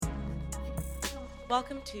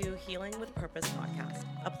Welcome to Healing with Purpose podcast,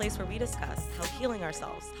 a place where we discuss how healing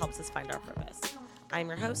ourselves helps us find our purpose. I'm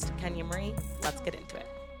your host, Kenya Marie. Let's get into it.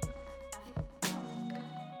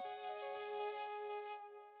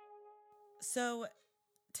 So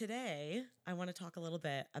today, I want to talk a little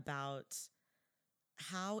bit about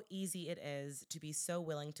how easy it is to be so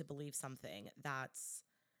willing to believe something that's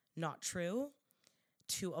not true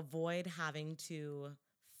to avoid having to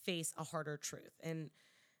face a harder truth. And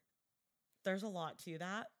there's a lot to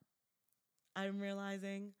that, I'm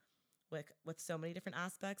realizing, with so many different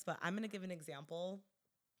aspects, but I'm going to give an example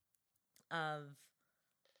of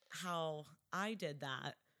how I did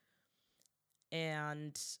that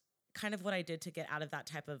and kind of what I did to get out of that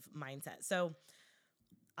type of mindset. So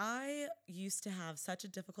I used to have such a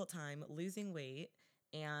difficult time losing weight,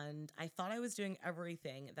 and I thought I was doing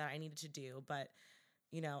everything that I needed to do, but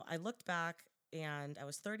I looked back and I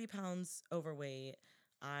was 30 pounds overweight.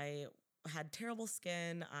 I had terrible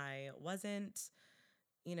skin. I wasn't,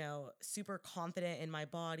 super confident in my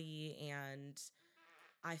body. And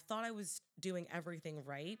I thought I was doing everything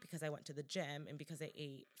right because I went to the gym and because I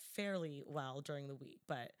ate fairly well during the week.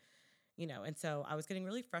 But, and so I was getting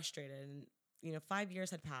really frustrated. And, 5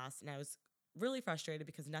 years had passed and I was really frustrated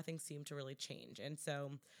because nothing seemed to really change. And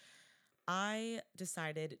so I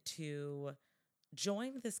decided to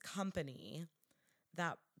join this company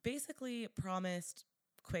that basically promised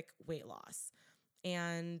quick weight loss.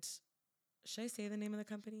 And should I say the name of the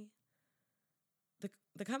company?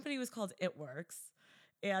 The company was called It Works.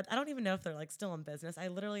 And I don't even know if they're still in business. I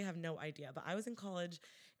literally have no idea. But I was in college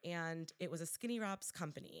and it was a skinny wraps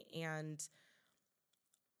company. And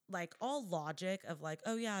all logic of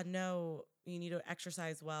oh yeah, no, you need to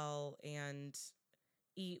exercise well and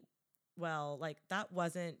eat well, that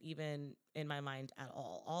wasn't even in my mind at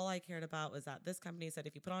all. All I cared about was that this company said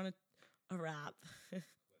if you put on a wrap,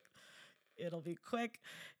 it'll be quick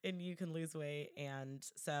and you can lose weight. And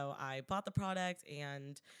so I bought the product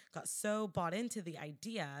and got so bought into the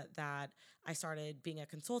idea that I started being a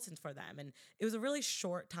consultant for them. And it was a really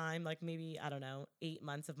short time, maybe, 8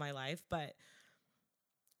 months of my life. But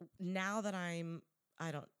now that I'm,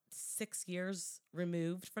 6 years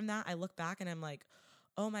removed from that, I look back and I'm like,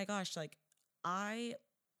 oh my gosh, I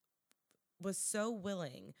was so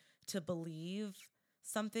willing to believe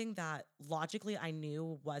something that logically I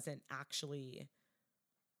knew wasn't actually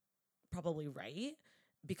probably right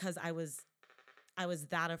because I was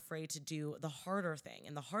that afraid to do the harder thing.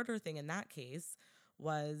 And the harder thing in that case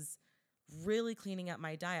was really cleaning up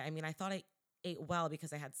my diet. I mean, I thought I ate well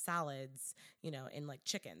because I had salads, and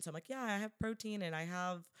chicken. So I'm like, yeah, I have protein and I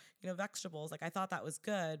have, vegetables. I thought that was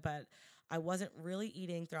good, but I wasn't really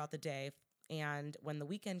eating throughout the day. And when the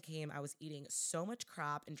weekend came, I was eating so much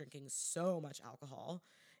crap and drinking so much alcohol.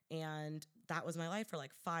 And that was my life for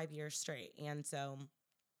 5 years straight. And so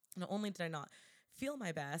not only did I not feel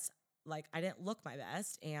my best, I didn't look my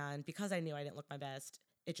best. And because I knew I didn't look my best,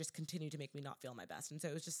 it just continued to make me not feel my best. And so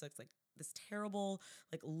it was just this terrible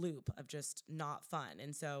loop of just not fun.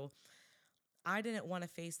 And so I didn't want to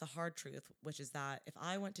face the hard truth, which is that if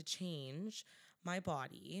I want to change my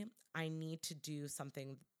body, I need to do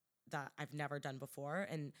something that I've never done before.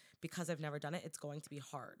 And because I've never done it, it's going to be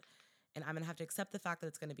hard. And I'm going to have to accept the fact that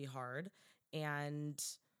it's going to be hard and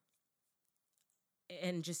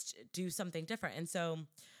just do something different. And so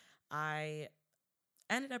I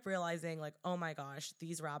ended up realizing oh my gosh,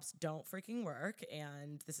 these wraps don't freaking work.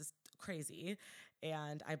 And this is crazy.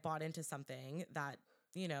 And I bought into something that,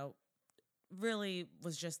 really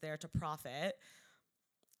was just there to profit.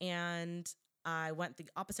 And I went the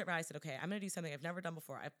opposite route. I said, okay, I'm going to do something I've never done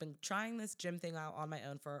before. I've been trying this gym thing out on my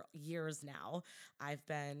own for years now. I've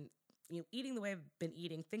been eating the way I've been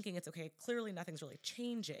eating, thinking it's okay. Clearly nothing's really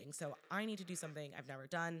changing. So I need to do something I've never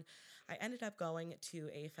done. I ended up going to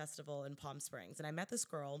a festival in Palm Springs and I met this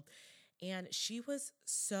girl and she was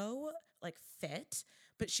so fit,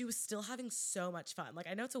 but she was still having so much fun.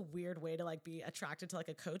 I know it's a weird way to be attracted to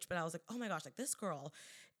a coach, but I was like, oh my gosh, this girl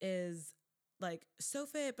is so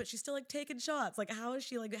fit, but she's still taking shots. How is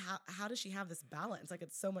she how does she have this balance?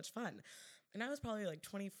 It's so much fun. And I was probably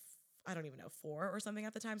 20, I don't even know, 4 or something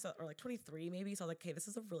at the time. So, or 23 maybe. So I was like, okay, this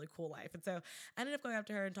is a really cool life. And so I ended up going up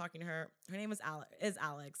to her and talking to her. Her name is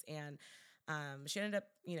Alex. And she ended up,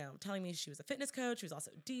 telling me she was a fitness coach. She was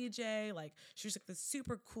also a DJ. She was this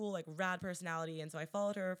super cool, rad personality. And so I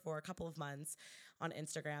followed her for a couple of months on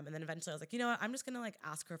Instagram. And then eventually I was like, you know what? I'm just going to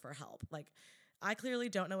ask her for help. I clearly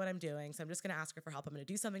don't know what I'm doing, so I'm just going to ask her for help. I'm going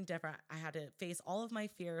to do something different. I had to face all of my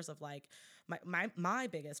fears of like, my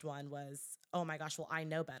biggest one was, oh my gosh, well, I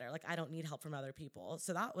know better. Like, I don't need help from other people.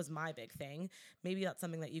 So that was my big thing. Maybe that's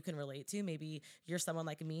something that you can relate to. Maybe you're someone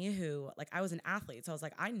like me who, like, I was an athlete. So I was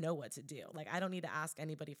like, I know what to do. Like, I don't need to ask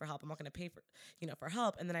anybody for help. I'm not going to pay for, for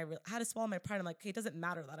help. And then I had to swallow my pride. I'm like, okay, it doesn't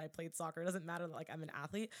matter that I played soccer. It doesn't matter that like I'm an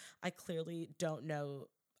athlete. I clearly don't know.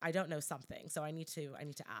 I don't know something. So I need to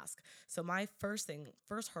ask. So my first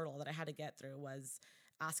hurdle that I had to get through was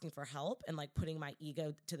asking for help and like putting my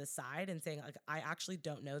ego to the side and saying like, I actually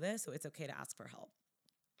don't know this, so it's okay to ask for help.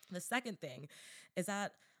 The second thing is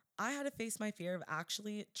that I had to face my fear of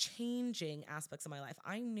actually changing aspects of my life.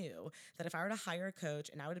 I knew that if I were to hire a coach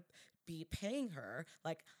and I would be paying her,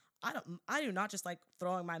 like, I do not just like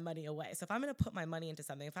throwing my money away. So if I'm going to put my money into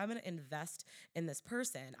something, if I'm going to invest in this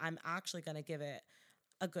person, I'm actually going to give it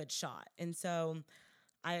a good shot. And so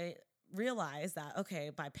I realized that,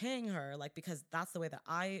 okay, by paying her, like, because that's the way that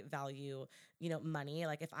I value, money.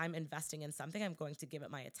 Like, if I'm investing in something, I'm going to give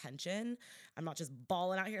it my attention. I'm not just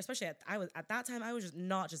balling out here, especially at that time, I was just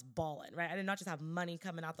not just balling, right? I did not just have money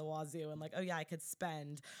coming out the wazoo and like, oh yeah, I could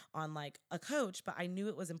spend on like a coach, but I knew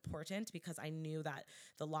it was important because I knew that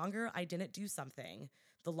the longer I didn't do something,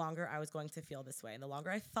 the longer I was going to feel this way. And the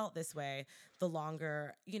longer I felt this way, the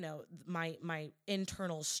longer, my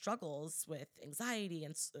internal struggles with anxiety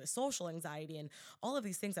and social anxiety and all of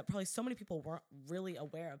these things that probably so many people weren't really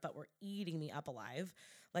aware of, but were eating me up alive.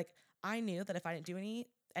 Like, I knew that if I didn't do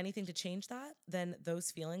anything to change that, then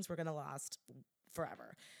those feelings were going to last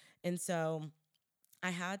forever. And so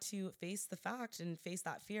I had to face the fact and face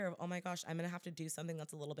that fear of, oh my gosh, I'm going to have to do something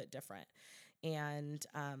that's a little bit different. And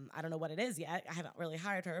I don't know what it is yet. I haven't really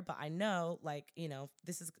hired her, but I know, like,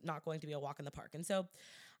 this is not going to be a walk in the park. And so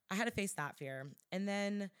I had to face that fear. And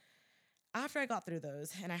then after I got through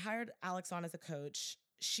those and I hired Alex on as a coach,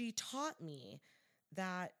 she taught me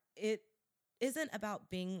that it isn't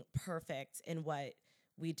about being perfect in what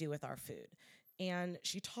we do with our food. And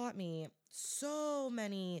she taught me so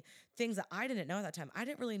many things that I didn't know at that time. I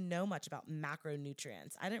didn't really know much about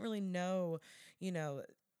macronutrients. I didn't really know,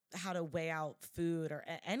 how to weigh out food or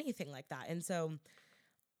anything like that. And so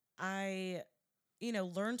I,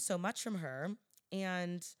 learned so much from her.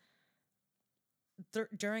 And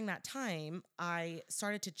during that time, I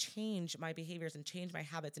started to change my behaviors and change my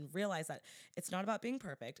habits and realize that it's not about being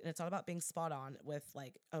perfect and it's not about being spot on with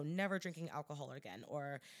like, oh, never drinking alcohol again,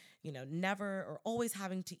 or, never or always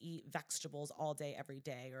having to eat vegetables all day, every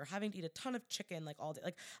day, or having to eat a ton of chicken like all day.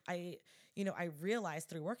 Like I realized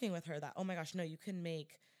through working with her that, oh my gosh, no, you can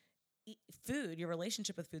make food, your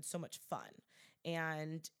relationship with food, so much fun.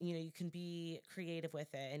 And, you can be creative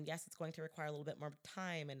with it. And yes, it's going to require a little bit more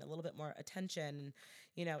time and a little bit more attention.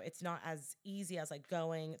 It's not as easy as like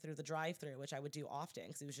going through the drive-through, which I would do often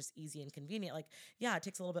because it was just easy and convenient. Like, yeah, it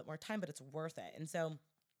takes a little bit more time, but it's worth it. And so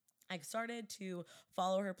I started to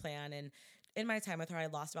follow her plan, and in my time with her, I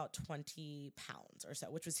lost about 20 pounds or so,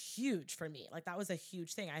 which was huge for me. Like, that was a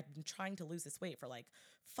huge thing. I've been trying to lose this weight for like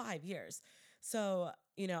 5 years. So,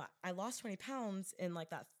 I lost 20 pounds in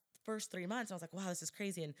like that first 3 months. I was like, wow, this is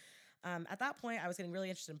crazy. And at that point, I was getting really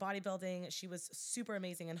interested in bodybuilding. She was super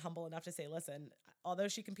amazing and humble enough to say, listen, although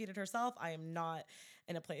she competed herself, I am not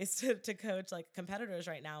in a place to coach like competitors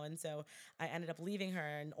right now. And so I ended up leaving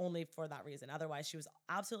her, and only for that reason. Otherwise, she was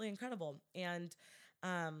absolutely incredible. And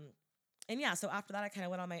yeah, so after that, I kind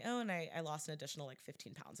of went on my own. I lost an additional like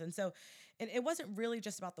 15 pounds. And so it wasn't really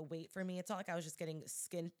just about the weight for me. It's not like I was just getting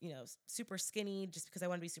super skinny just because I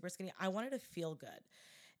wanted to be super skinny. I wanted to feel good.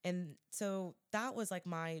 And so that was like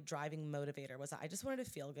my driving motivator, was that I just wanted to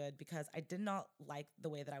feel good because I did not like the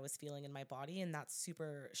way that I was feeling in my body. And that's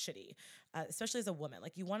super shitty, especially as a woman.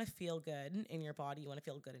 Like, you want to feel good in your body. You want to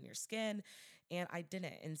feel good in your skin. And I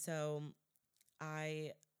didn't. And so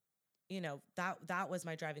that was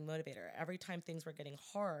my driving motivator. Every time things were getting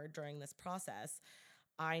hard during this process,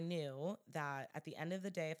 I knew that at the end of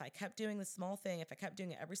the day, if I kept doing the small thing, if I kept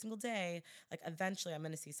doing it every single day, like, eventually I'm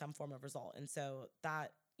going to see some form of result. And so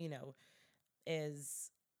that, is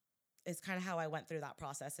kind of how I went through that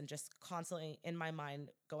process, and just constantly in my mind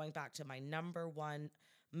going back to my number one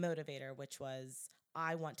motivator, which was,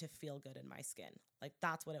 I want to feel good in my skin. Like,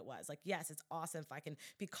 that's what it was. Like, yes, it's awesome if I can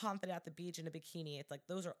be confident at the beach in a bikini. It's like,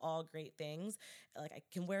 those are all great things. Like, I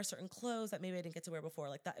can wear certain clothes that maybe I didn't get to wear before.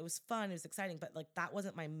 Like, that, it was fun, it was exciting, but like, that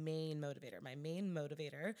wasn't my main motivator. My main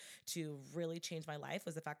motivator to really change my life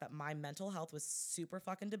was the fact that my mental health was super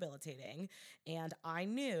fucking debilitating. And I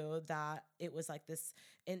knew that it was like this,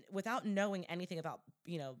 and without knowing anything about,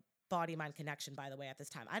 body mind connection, by the way, at this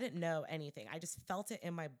time. I didn't know anything. I just felt it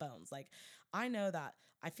in my bones. Like, I know that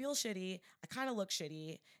I feel shitty, I kind of look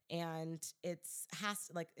shitty, and it's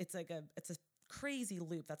a crazy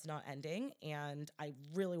loop that's not ending, and I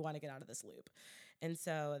really want to get out of this loop. And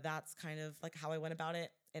so that's kind of like how I went about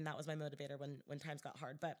it, and that was my motivator when times got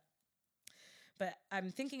hard. But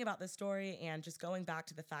I'm thinking about this story and just going back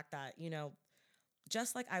to the fact that,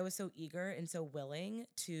 just like I was so eager and so willing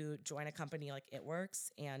to join a company like It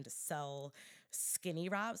Works and sell skinny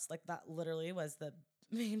wraps, like that literally was the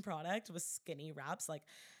main product, was skinny wraps. Like,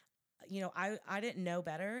 I didn't know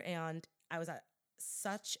better, and I was at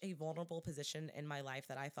such a vulnerable position in my life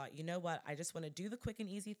that I thought, you know what? I just want to do the quick and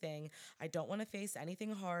easy thing. I don't want to face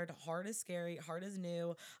anything hard. Hard is scary. Hard is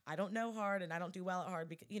new. I don't know hard, and I don't do well at hard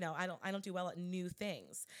because, I don't do well at new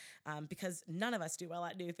things, because none of us do well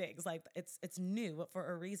at new things. Like, it's new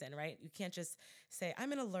for a reason, right? You can't just say,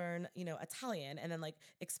 I'm going to learn, Italian, and then like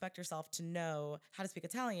expect yourself to know how to speak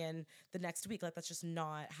Italian the next week. Like, that's just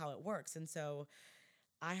not how it works. And so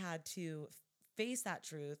I had to face that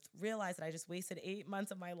truth, realize that I just wasted 8 months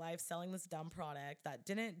of my life selling this dumb product that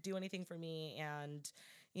didn't do anything for me and,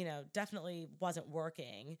 definitely wasn't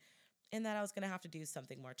working, and that I was going to have to do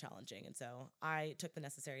something more challenging. And so I took the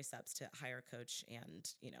necessary steps to hire a coach and,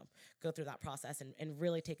 go through that process and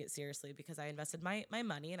really take it seriously, because I invested my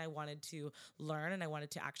money and I wanted to learn and I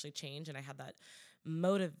wanted to actually change. And I had that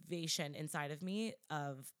motivation inside of me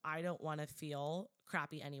of, I don't want to feel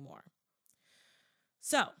crappy anymore.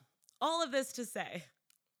 So, all of this to say,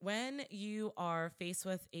 when you are faced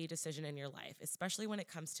with a decision in your life, especially when it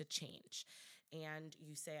comes to change, and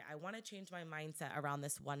you say, I want to change my mindset around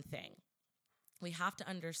this one thing, we have to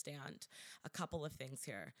understand a couple of things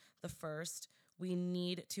here. The first, we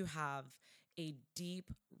need to have a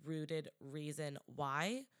deep-rooted reason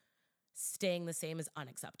why staying the same is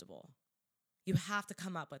unacceptable. You have to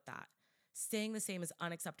come up with that. Staying the same is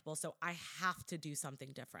unacceptable, so I have to do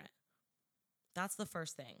something different. That's the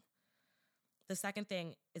first thing. The second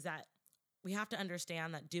thing is that we have to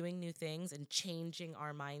understand that doing new things and changing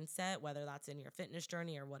our mindset, whether that's in your fitness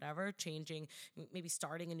journey or whatever, changing, maybe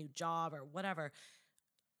starting a new job or whatever,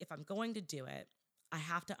 if I'm going to do it, I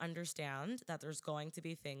have to understand that there's going to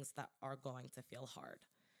be things that are going to feel hard.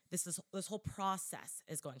 This whole process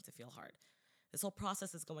is going to feel hard. This whole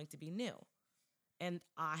process is going to be new. And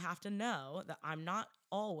I have to know that I'm not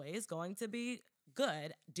always going to be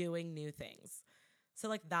good doing new things. So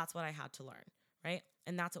like, that's what I had to learn, right?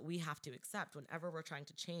 And that's what we have to accept whenever we're trying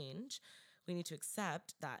to change. We need to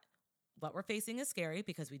accept that what we're facing is scary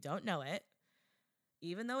because we don't know it.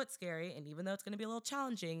 Even though it's scary, and even though it's going to be a little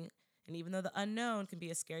challenging, and even though the unknown can be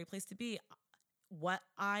a scary place to be, what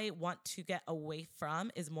I want to get away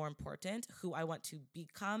from is more important. Who I want to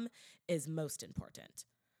become is most important.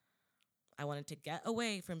 I wanted to get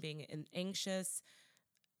away from being an anxious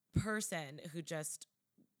person who just,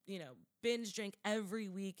 binge drank every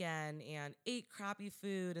weekend and ate crappy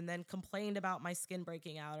food and then complained about my skin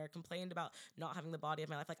breaking out or complained about not having the body of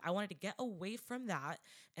my life. Like, I wanted to get away from that,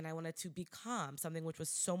 and I wanted to become something which was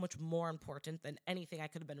so much more important than anything I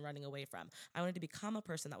could have been running away from. I wanted to become a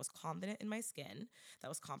person that was confident in my skin, that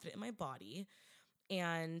was confident in my body,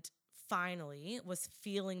 and finally was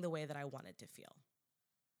feeling the way that I wanted to feel.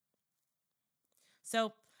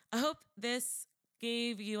 So I hope this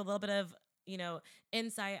gave you a little bit of,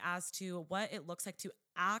 insight as to what it looks like to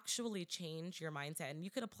actually change your mindset. And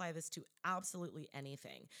you could apply this to absolutely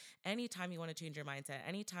anything. Anytime you want to change your mindset,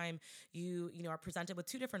 anytime you are presented with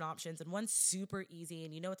two different options, and one's super easy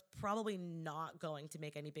and it's probably not going to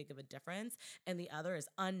make any big of a difference, and the other is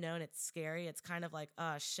unknown, it's scary, it's kind of like,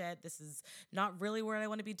 oh shit, this is not really what I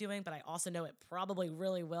want to be doing, but I also know it probably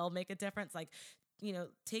really will make a difference. Like,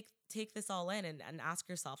 take this all in and ask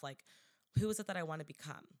yourself, like, who is it that I want to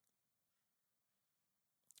become?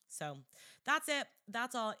 So that's it.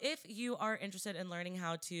 That's all. If you are interested in learning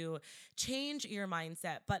how to change your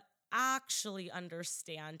mindset, but actually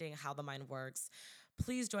understanding how the mind works,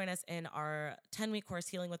 please join us in our 10-week course,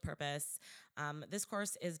 Healing with Purpose. This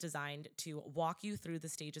course is designed to walk you through the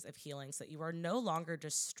stages of healing so that you are no longer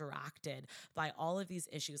distracted by all of these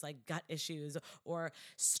issues like gut issues or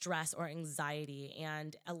stress or anxiety,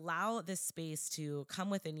 and allow this space to come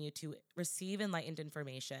within you to receive enlightened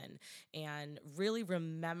information and really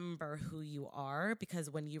remember who you are, because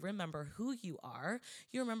when you remember who you are,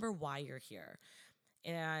 you remember why you're here.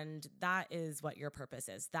 And that is what your purpose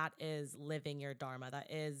is. That is living your dharma. That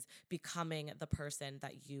is becoming the person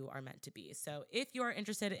that you are meant to be. So if you are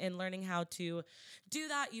interested in learning how to do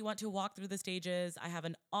that, you want to walk through the stages, I have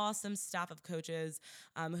an awesome staff of coaches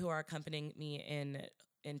who are accompanying me in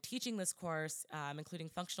in teaching this course, including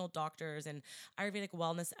functional doctors and Ayurvedic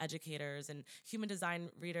wellness educators and human design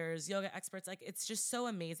readers, yoga experts. Like, it's just so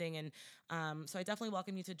amazing. And so I definitely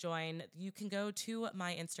welcome you to join. You can go to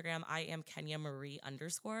my Instagram, I am Kenya Marie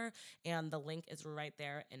 _, and the link is right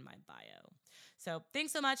there in my bio. So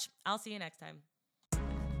thanks so much. I'll see you next time.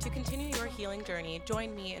 To continue your healing journey,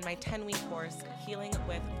 join me in my 10-week course, Healing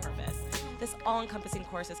with Purpose. This all-encompassing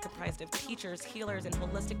course is comprised of teachers, healers, and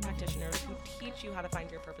holistic practitioners who teach you how to find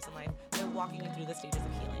your purpose in life by walking you through the stages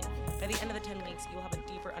of healing. By the end of the 10 weeks, you will have a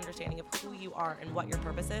deeper understanding of who you are and what your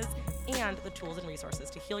purpose is, and the tools and resources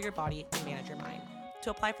to heal your body and manage your mind. To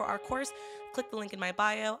apply for our course, click the link in my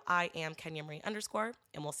bio, I am Kenya Marie _,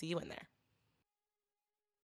 and we'll see you in there.